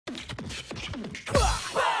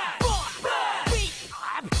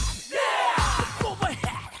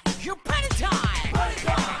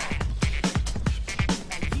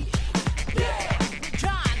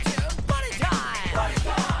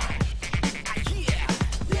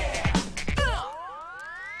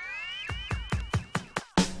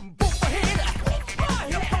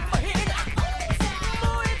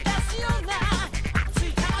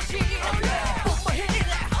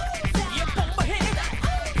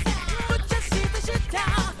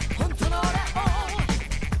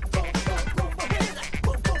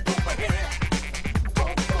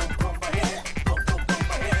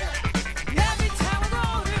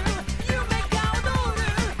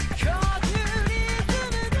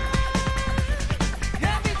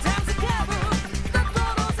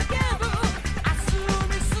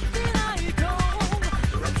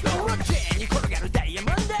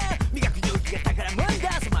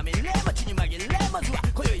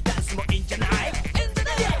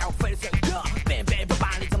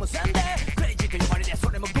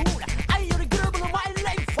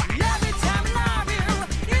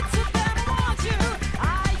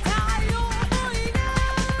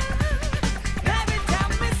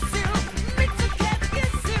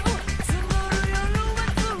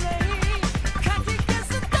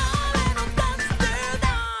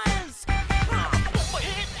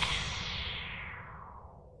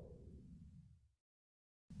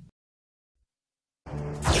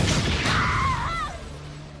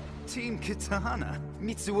Team Katana.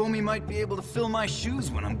 Mitsuomi might be able to fill my shoes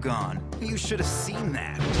when I'm gone. You should have seen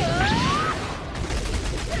that.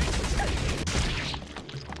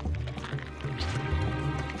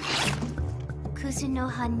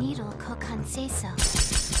 Kuzunoha Needle Kokanseiso.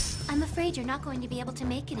 I'm afraid you're not going to be able to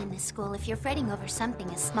make it in this school if you're fretting over something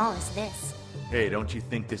as small as this. Hey, don't you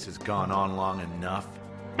think this has gone on long enough?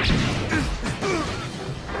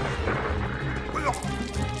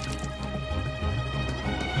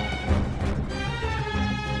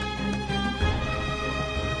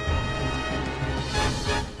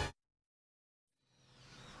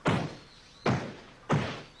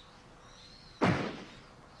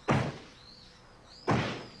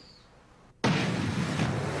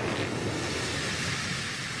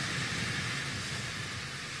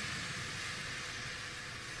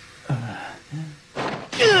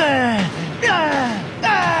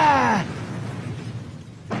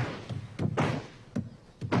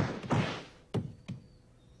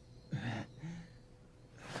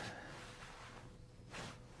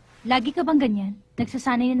 Lagi ka bang ganyan?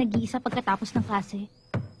 Nagsasanay na nag-iisa pagkatapos ng klase?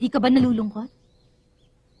 Di ka ba nalulungkot?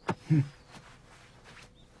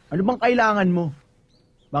 Ano bang kailangan mo?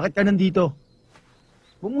 Bakit ka nandito?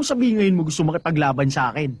 Huwag mong sabihin ngayon mo gusto makipaglaban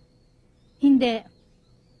sa akin. Hindi.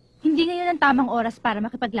 Hindi ngayon ang tamang oras para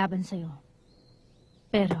makipaglaban sa'yo.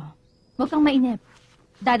 Pero, huwag kang mainip.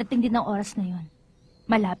 Dadating din ang oras na yon.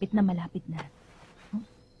 Malapit na malapit na.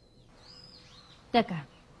 Teka,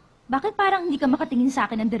 bakit parang hindi ka makatingin sa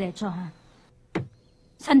akin ng diretso, ha?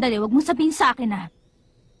 Sandali, huwag mong sabihin sa akin, ha?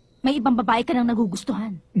 May ibang babae ka nang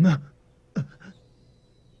nagugustuhan.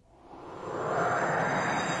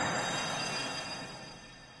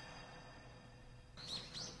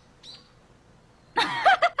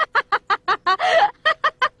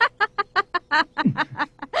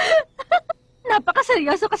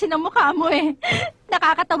 Napakaseryoso kasi ng mukha mo, eh.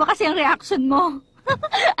 Nakakatawa kasi ang reaction mo.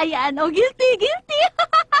 Ayan, oh, guilty, guilty.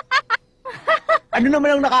 Ano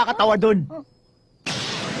naman ang nakakatawa doon?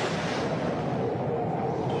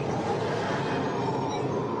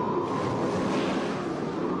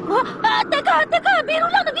 Teka, nagbibiro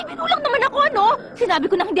lang naman ako, ano? Sinabi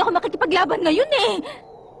ko na hindi ako makikipaglaban ngayon, eh.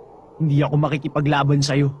 Hindi ako makikipaglaban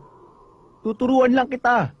sa'yo. Tuturuan lang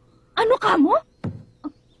kita. Ano ka mo?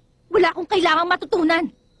 Wala akong kailangang matutunan.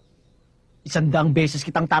 100 beses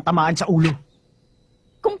kitang tatamaan sa ulo.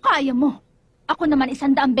 Kung kaya mo, ako naman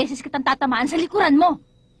 100 beses kitang tatamaan sa likuran mo.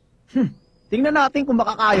 Tingnan natin kung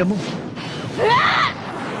makakaya mo.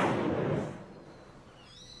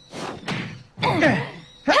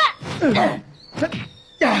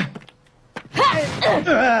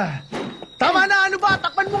 Tama na, ano ba?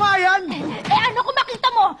 Takpan mo nga yan! Ano kung makita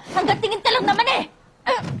mo? Hanggang tingin ka lang naman, eh.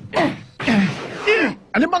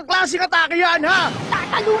 Ano bang klaseng atake yan, ha?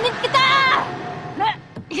 Tatalunin kita!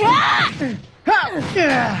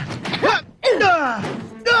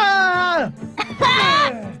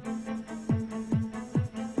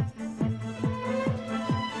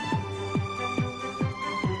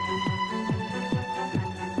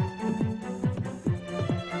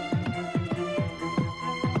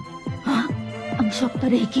 Ang shock to,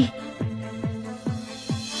 Reiki.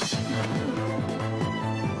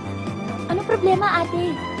 Anong problema,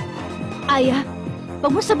 ate? Aya,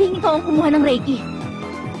 wag mo sabihin ikaw ang kumuha ng Reiki.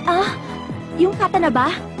 Ah, yung kata na ba?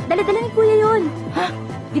 Dala-dala ni Kuya yun. Ha?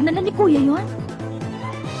 Dinala ni Kuya yun?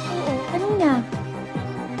 Oo, kanina.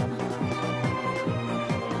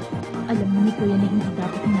 Alam mo ni Kuya na hindi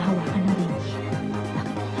dapat hinahawakan ng Reiki.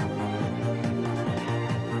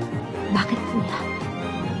 Bakit, Kuya?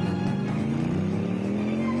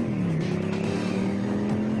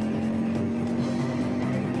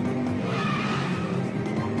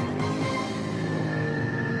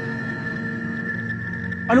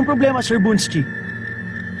 Anong problema, Sir Bunski?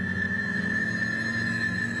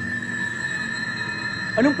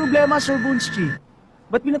 Anong problema, Sir Bunski?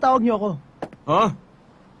 Ba't pinatawag niyo ako? Ha?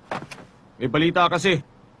 May balita kasi.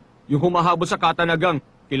 Yung humahabol sa Katanagang,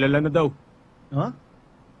 kilala na daw. Ha?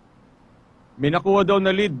 May nakuha daw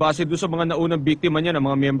na lead base doon sa mga naunang biktima niya ng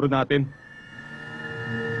mga miyembro natin.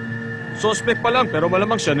 Suspect pa lang pero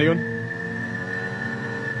malamang siya na yun.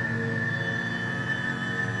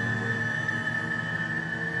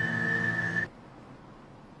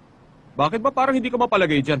 Bakit ba parang hindi ka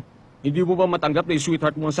mapalagay dyan? Hindi mo ba matanggap na yung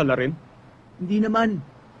sweetheart mo ang salarin? Hindi naman.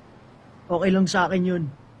 Okay lang sa akin yun.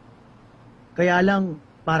 Kaya lang,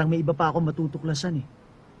 parang may iba pa ako matutuklasan eh.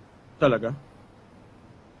 Talaga?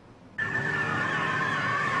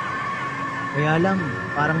 Kaya lang,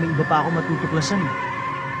 parang may iba pa ako matutuklasan eh.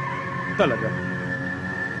 Talaga?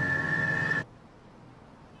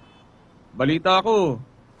 Balita ko,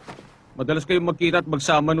 Madalas kayong magkita at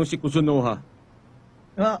magsama nung si Kusunoha.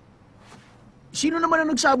 Ah, sino naman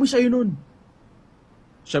ang nagsabi sa'yo nun?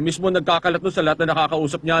 Siya mismo nagkakalat nun sa lahat na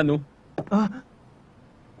nakakausap niya, no? Ah,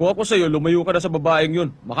 Kung ako sa'yo, lumayo ka na sa babaeng yun.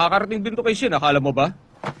 Makakarating din to kay Shin, akala mo ba?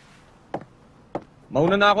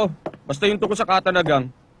 Mauna na ako. Basta yung tungkol sa Katanagang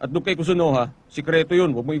at doon kay Kusunoha, sikreto yun.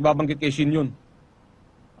 Huwag mo ibabanggit kay Shin yun.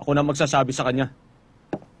 Ako na magsasabi sa kanya.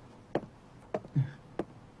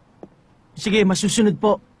 sige, masusunod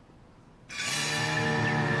po.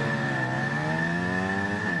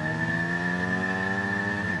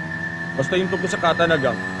 Basta yung tungkol sa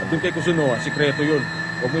Katanagang at doon kay Kusunoha, sikreto yun.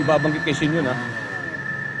 Huwag mo ibabanggit kay Shin yun, ha?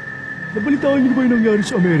 Nabalitaan niyo ba yung nangyari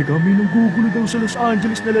sa Amerika? May nanggugulo daw sa Los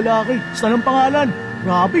Angeles na lalaki. Saan ang pangalan?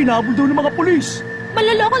 Grabe, inahabol daw ng mga pulis.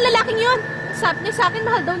 Malolokong lalaking yun! Sabi niya sa akin,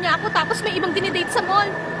 mahal daw niya ako tapos may ibang dinidate sa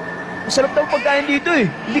mall. Masarap daw pagkain dito eh.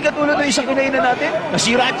 Hindi katulad ng isang kinainan natin.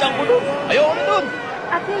 Nasira ang tiyan ko doon. Ayoko na doon.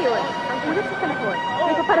 At ngayon, ang ulat sa panahon,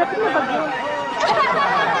 may paparating na bagyo.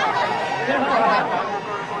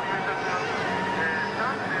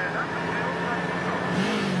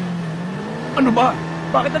 Ano ba?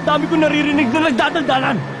 Bakit ang dami ko naririnig na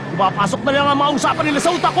nagdadaldalan? Pumapasok na lang ang mga usapan nila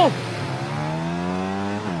sa utak ko!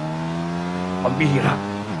 Pagbihira,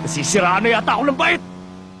 nasisiraan na yata ako ng bait!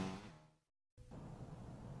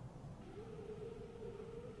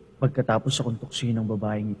 Pagkatapos sa kontuksiyon ng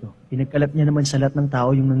babaeng ito, pinagkalat niya naman sa lahat ng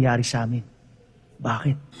tao yung nangyari sa amin.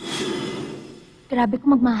 Bakit? Grabe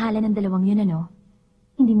kung magmahalan ng dalawang yun, ano?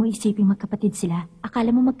 Hindi mo isiping magkapatid sila.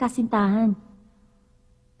 Akala mo magkasintahan.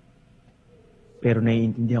 Pero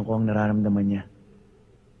naiintindihan ko ang nararamdaman niya.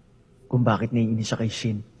 Kung bakit naiinis siya kay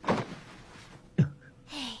Shin.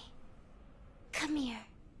 Hey, come here.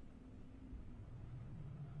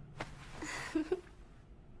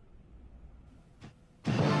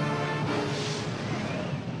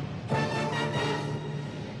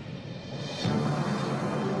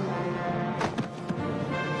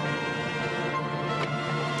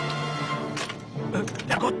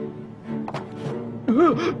 Lagot!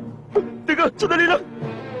 Teka, sandali lang!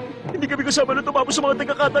 Hindi kami kasama na tumapos sa mga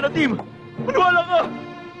taga-kata na team! Maniwala ka!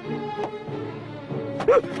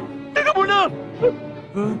 Teka muna!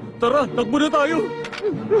 Tara, takbo na tayo!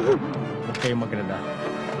 Huwag kayong magrada.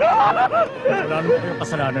 Wala naman kayong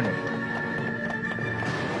kasalanan eh.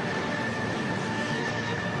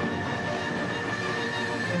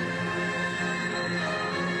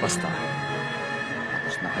 Basta,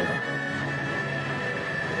 tapos na kayo.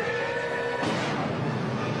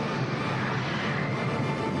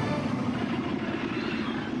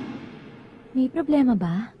 May problema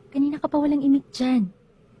ba? Kanina ka pa walang imik dyan.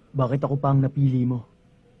 Bakit ako pa ang napili mo?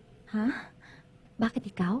 Ha? Bakit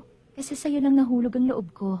ikaw? Kasi sa'yo lang nahulog ang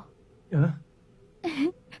loob ko. Ha?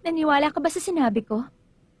 Naniwala ka ba sa sinabi ko?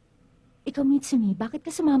 Ikaw, Mitsumi, bakit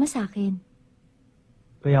ka sumama sa akin?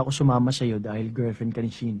 Kaya ako sumama sa'yo dahil girlfriend ka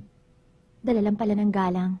ni Shin. Dala lang pala ng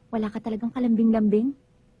galang. Wala ka talagang kalambing-lambing?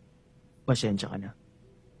 Pasensya ka na.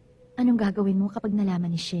 Anong gagawin mo kapag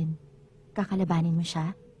nalaman ni Shin? Kakalabanin mo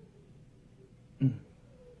siya?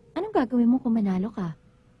 Anong gagawin mo kung manalo ka?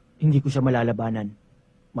 Hindi ko siya malalabanan.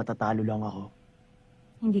 Matatalo lang ako.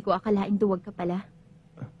 Hindi ko akalaing duwag ka pala.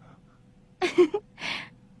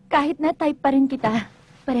 Kahit na type pa rin kita.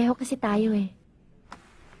 Pareho kasi tayo eh.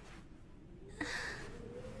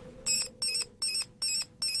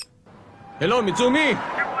 Hello, Mitsumi!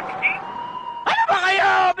 Ano ba kayo?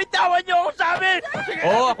 Bitawan niyo ako sa amin!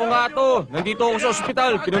 Oo, ako nga to. Nandito ako sa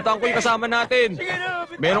ospital. Pinuntahan ko yung kasama natin.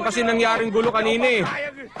 Meron kasi nangyaring gulo kanina eh.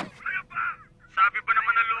 Sabi ba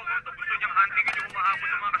naman na loko ito? Gusto niyang huntingin yung humahabol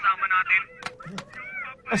sa mga kasama natin?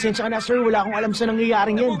 Pasensya ka na, sir. Wala akong alam sa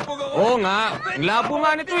nangyayaring yan. Oo nga. Ang labo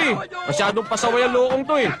nga nito eh. Masyadong pasaway ang lokong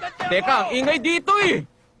to eh. Teka, ang ingay dito eh.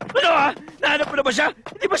 Ano ha? Nahanap mo na ba siya?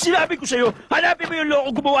 Hindi ba sinabi ko sa'yo? Hanapin mo yung loko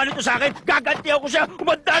gumawa nito sa akin. Gagantihan ko siya.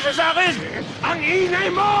 Umanda siya sa akin. Ang ingay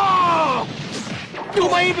mo!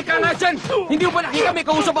 Tumahimik ka nga dyan! Hindi mo ba nakita may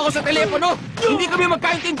kausap ako sa telepono? Hindi kami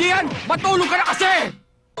magkaintindihan! Matulog ka na kasi!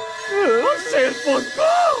 Cellphone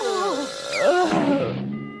ko!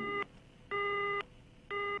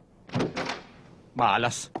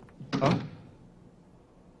 Malas. Huh?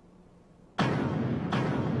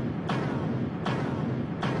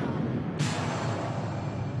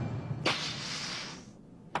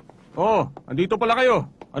 Oh, andito pala kayo.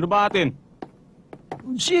 Ano ba atin?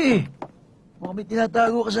 Unsi, mukhang may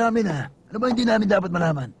tinatago ka sa amin ha. Ano ba hindi namin dapat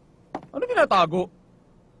malaman? Ano tinatago?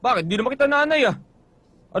 Bakit? Di naman kita nanay ah.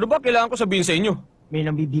 Ano ba kailangan ko sabihin sa inyo? May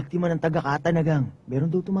nambibiktima ng taga-Katanagang. Meron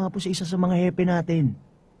daw tumapos sa isa sa mga hepe natin.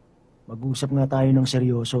 Mag-usap nga tayo ng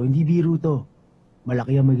seryoso, hindi biro to.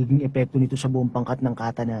 Malaki ang magiging epekto nito sa buong pangkat ng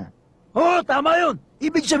Katana. Oo, tama yun.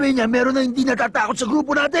 Ibig sabihin niya, meron na hindi natatakot sa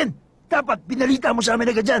grupo natin. Dapat pinalita mo sa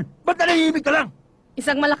amin agad dyan. Ba't nanahimik ka lang?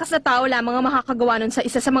 Isang malakas na tao lamang ang makakagawa nun sa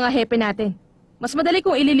isa sa mga hepe natin. Mas madali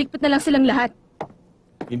kung ililigpit na lang silang lahat.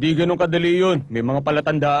 Hindi ganun kadali yun. May mga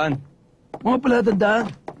palatandaan. Mga palatandaan?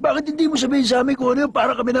 Bakit hindi mo sabihin sa amin kung ano yun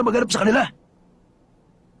para kami na maghanap sa kanila?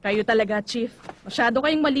 Kayo talaga, Chief. Masyado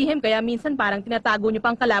kayong malihim kaya minsan parang tinatago niyo pa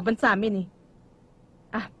ang kalaban sa amin eh.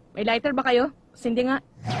 Ah, may lighter ba kayo? Kasi hindi nga.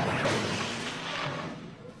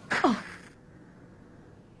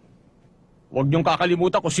 Huwag niyong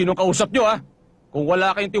kakalimutan kung sinong kausap niyo, ha? Kung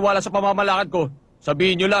wala kayong tiwala sa pamamalakad ko,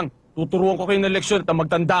 sabihin niyo lang. Tuturuan ko kayo ng leksyon at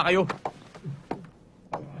magtanda kayo.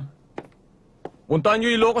 Puntahan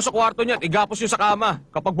niyo yung loko sa kwarto niya at igapos niyo sa kama.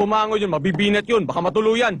 Kapag bumangon yun, mabibinat yun. Baka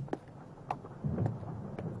matuluyan.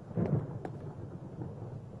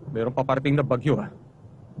 Meron pa parating na bagyo, ha?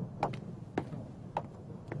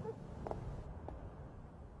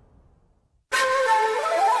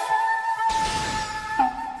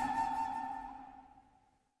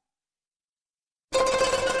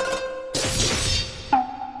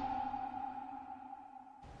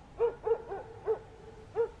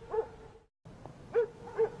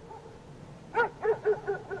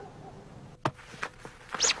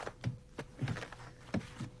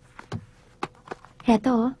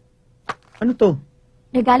 Heto, Ano to?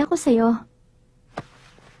 regalo ko sa'yo.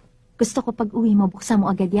 Gusto ko pag uwi mo, buksan mo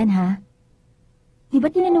agad yan, ha? Di ba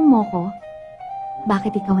tinanong mo ko,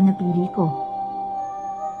 bakit ikaw ang napili ko?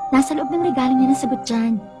 Nasa loob ng regalo niya na sagot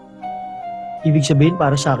dyan. Ibig sabihin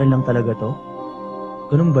para sa akin lang talaga to?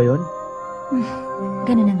 Ganun ba yon?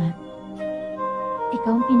 Ganun na nga.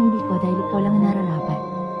 Ikaw ang pinili ko dahil ikaw lang ang nararapat.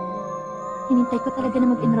 Hinintay ko talaga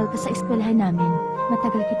na mag-enroll ka sa eskwelahan namin.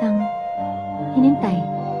 Matagal kitang hinintay.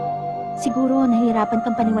 Siguro nahihirapan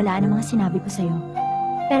kang paniwalaan ang mga sinabi ko sa'yo.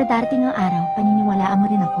 Pero darating ang araw, paniniwalaan mo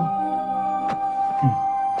rin ako.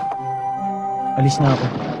 Alis na ako.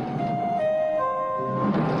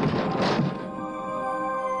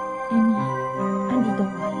 Amy, andito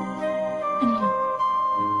ko. Ano yun?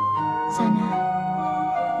 Sana,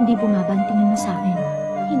 hindi bumaba ang tingin mo sa akin.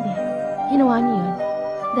 Hindi. Ginawa niyo yun.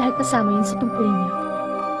 Dahil kasama yun sa tungkulin niyo.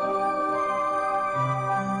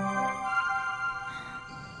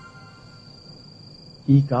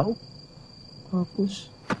 Ikaw? Tapos,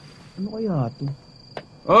 ano kaya ito?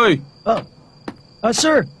 Hoy!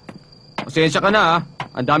 Sir! Pasensya ka na, ha?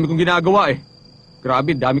 Ang dami kong ginagawa, eh.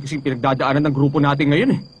 Grabe, dami kasing pinagdadaanan ng grupo natin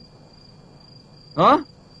ngayon, eh. Ha?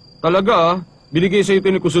 Talaga, ha? Binigay sa'yo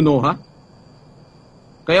ito ni Kusuno, ha?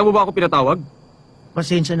 Kaya mo ba ako pinatawag?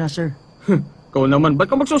 Pasensya na, sir. Ikaw naman, ba't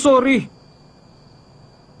ka magsosorry?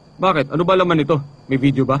 Bakit? Ano ba laman nito? May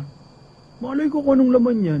video ba? Malay ko kung anong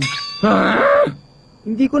laman yan. Ha?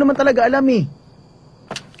 Hindi ko naman talaga alam, eh.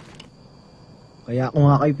 Kaya ako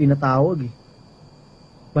nga kayo pinatawag, eh.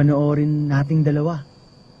 Panoorin nating dalawa.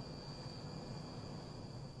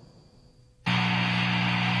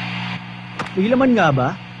 May laman nga ba?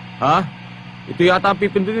 Ha? Ito yata ang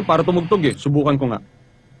pipindutin para tumugtog, eh. Subukan ko nga.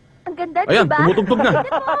 Ang ganda, Ayan, diba? tumutugtog na.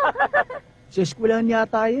 Sa eskwelahan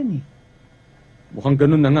yata yan, eh. Mukhang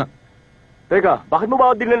ganun na nga. Teka, bakit mo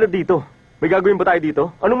ba ako dinala dito? May gagawin ba tayo dito?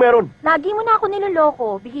 Anong meron? Lagi mo na ako niloloko.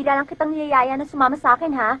 Bigila lang kitang niyayaya na sumama sa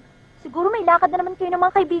akin, ha? Siguro may lakad na naman kayo ng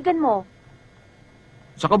mga kaibigan mo.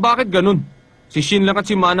 Saka bakit ganun? Si Shin lang at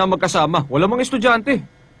si Mana magkasama. Wala mang estudyante.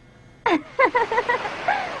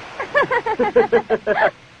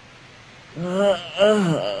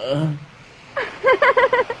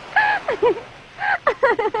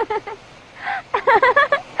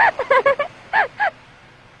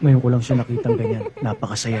 Ngayon ko lang siya nakitang ganyan.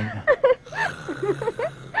 Napakasaya niya.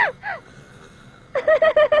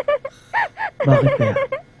 Bakit kaya?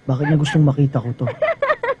 Bakit niya gustong makita ko to?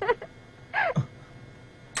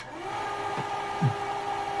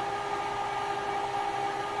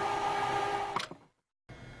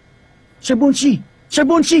 Sir Bonsi! Sir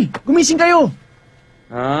Bonsi! Gumising kayo!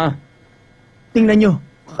 Ha? Tingnan nyo.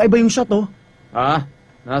 Kakaiba yung shot, oh. Ha?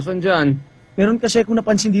 Nasaan dyan? Meron kasi akong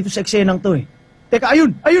napansin dito sa eksenang to, eh. Teka,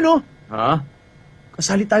 ayun! Ayun, oh! Ha?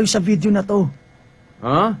 Kasali tayo sa video na to.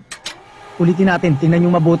 Ha? Ulitin natin. Tingnan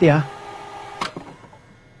nyo mabuti, ha.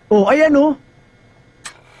 Oh, ayan, oh.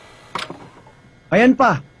 Ayan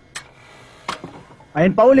pa.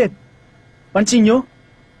 Ayan pa ulit. Pansin nyo?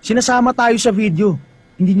 Sinasama tayo sa video.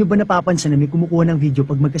 Hindi nyo ba napapansin na may kumukuha ng video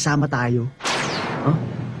pag magkasama tayo? Huh?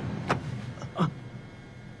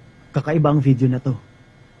 Kakaiba ang video na to.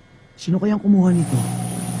 Sino kayang kumuha nito?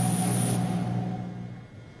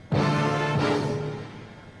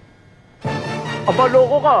 Aba,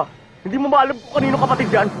 loko ka! Hindi mo ba alam kung kanino kapatid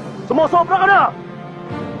yan? Sumusobra ka na!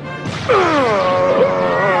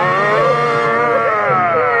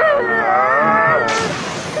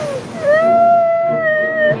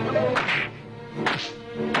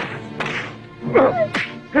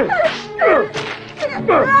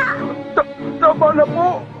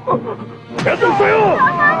 Eto sa'yo!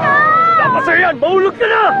 Dapat sa'yo yan! Mahulog ka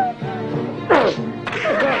na!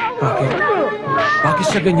 Bakit? Bakit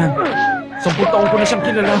siya ganyan? 10 taon ko na siyang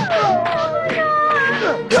kilala.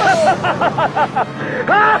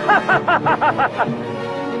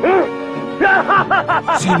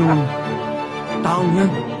 Sino ang taong yan?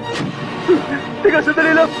 Teka,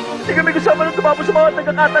 sandali lang! Hindi kami kasama ng tumapos sa mga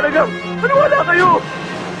nagkakatalagang! Maniwala kayo!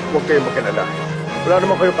 Huwag kayong makinala. Wala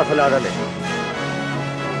naman kayong kasalanan eh.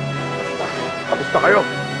 Tapos na kayo!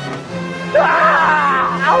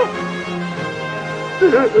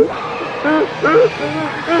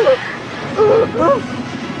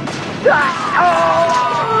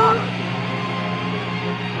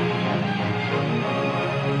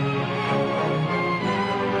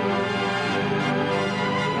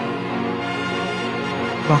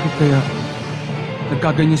 Bakit kaya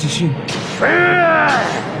nagkaganyan si Shin?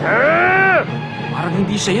 Parang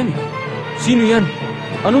hindi siya yan eh. Sino yan?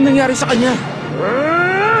 Anong nangyari sa kanya?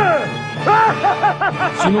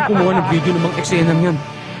 Sino kumuha ng video ng mga eksenang yan?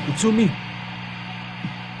 Utsumi.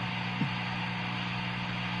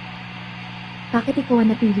 Bakit ikaw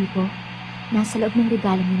ang napili ko? Nasa loob ng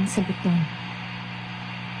regalo niya ng sagot doon.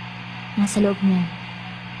 Nasa loob niya.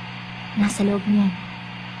 Nasa loob niya.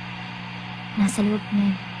 Nasa loob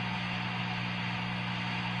niya.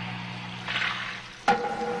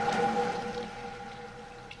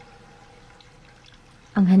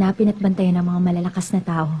 Ang hanapin at bantayan ng mga malalakas na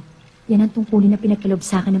tao, yan ang tungkulin na pinagkaloob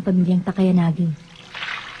sa akin ng pamilyang Takayanagi.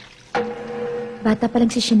 Bata pa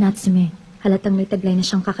lang si Shinatsume, halatang may taglay na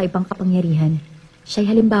siyang kakaibang kapangyarihan.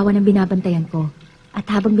 Siya'y halimbawa ng binabantayan ko, at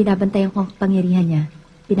habang binabantayan ko ang kapangyarihan niya,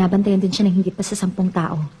 binabantayan din siya ng higit pa sa 10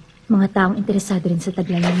 tao. Mga taong interesado rin sa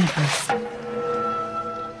taglay ng Nikas.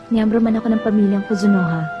 Miyembro man ako ng pamilyang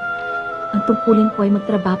Kuzunoha. Ang tungkulin ko ay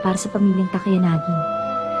magtrabaho para sa pamilyang Takayanagi.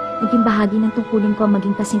 Naging bahagi ng tungkulin ko ang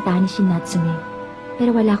maging kasintahan ni Shinatsume.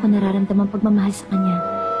 Pero wala akong nararamdamang pagmamahal sa kanya.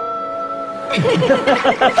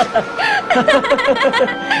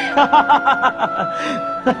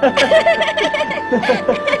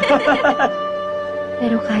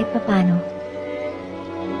 Pero kahit papano,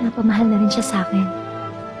 napamahal na rin siya sa akin.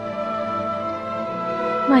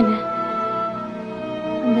 Mana,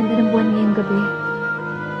 ang ganda ng buwan ngayong gabi.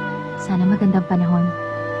 Sana magandang panahon.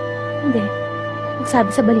 Hindi.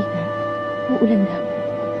 Sabi sa balita, uulan daw.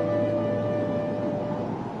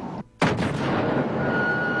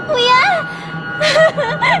 Kuya!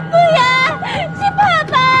 Kuya! Si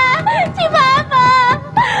Papa! Si Papa!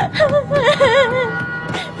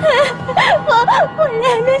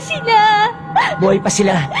 Wala na sila. Buhay pa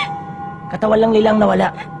sila. Katawan lang nilang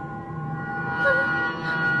nawala.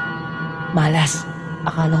 Malas.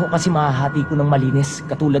 Akala ko kasi mahahati ko ng malinis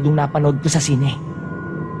katulad ng napanood ko sa sine.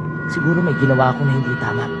 Siguro may ginawa ako na hindi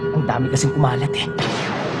tama. Ang dami kasing kumalat eh.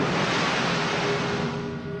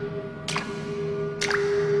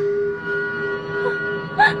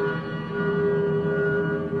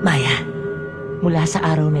 Maya, mula sa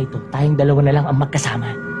araw na ito, tayong dalawa na lang ang magkasama.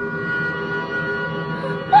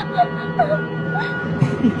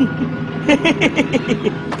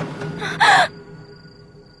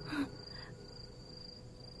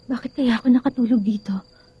 Bakit kaya ako nakatulog dito?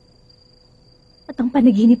 At ang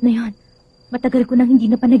panaginip na yon, matagal ko nang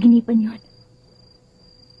hindi na panaginipan yon.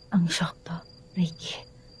 Ang shock to, Reiki.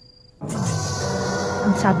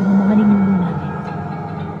 Ang sabi ng mga ninuno namin,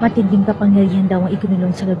 matinding kapangyarihan daw ang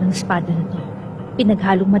ikinulong sa loob ng espada na to.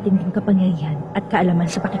 Pinaghalong matinding kapangyarihan at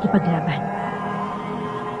kaalaman sa pakikipaglaban.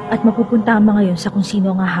 At mapupunta ang mga yon sa kung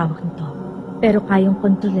sino ang hahawak nito. Pero kayang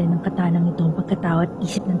kontrolin ng katanang ito ang pagkatao at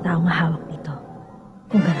isip ng taong hahawak nito.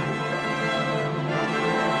 Kung gano'n.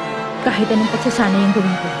 Kahit anong pagsasanay ang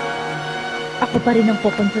gawin ko, ako pa rin ang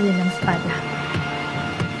pokontrolin ng espada.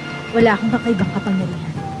 Wala akong kakaibang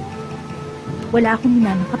kapangyarihan. Wala akong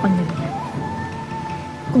minamang kapangyarihan.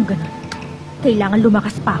 Kung gano'n, kailangan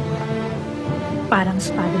lumakas pa ako. Parang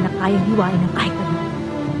espada na kayang hiwain ng kahit ano.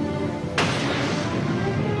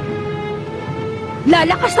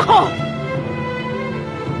 Lalakas ako!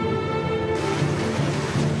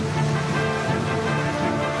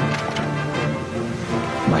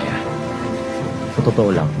 Maya, sa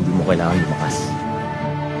totoo lang, hindi mo kailangan lumakas.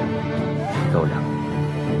 Ikaw lang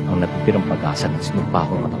ang natitirang pag-asa ng sinumpa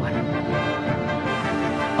akong katawan.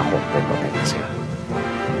 Ako ang puprotekta sa'yo.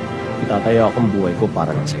 Itatayo akong buhay ko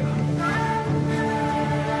para lang sa'yo.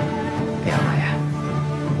 Kaya Maya,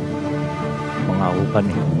 mangako ka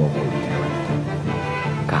na hindi mo ko ulit ewan.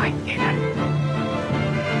 Kahit kailan.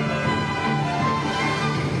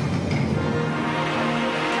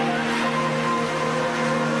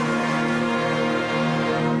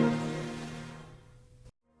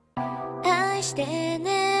愛して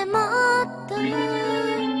ねもっ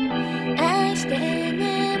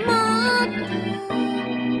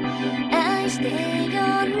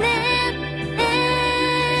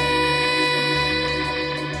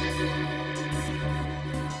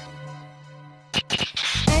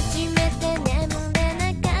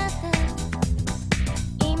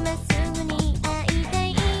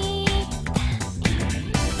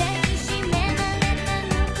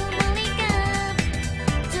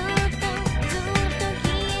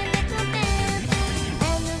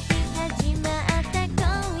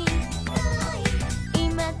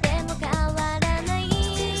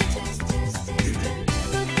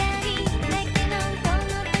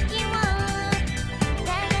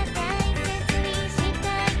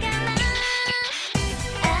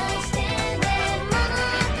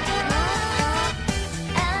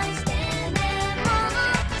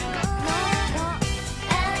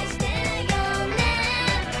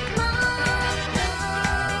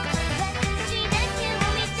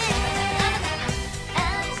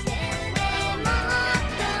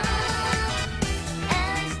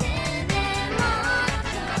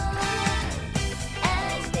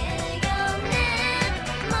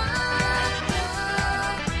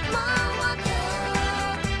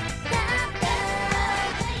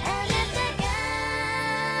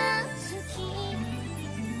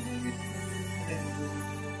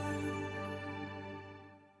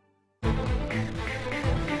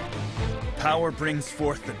Power brings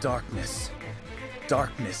forth the darkness.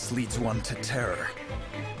 Darkness leads one to terror.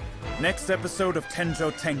 Next episode of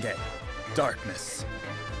Tenjho Tenge, Darkness.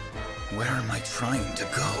 Where am I trying to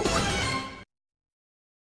go?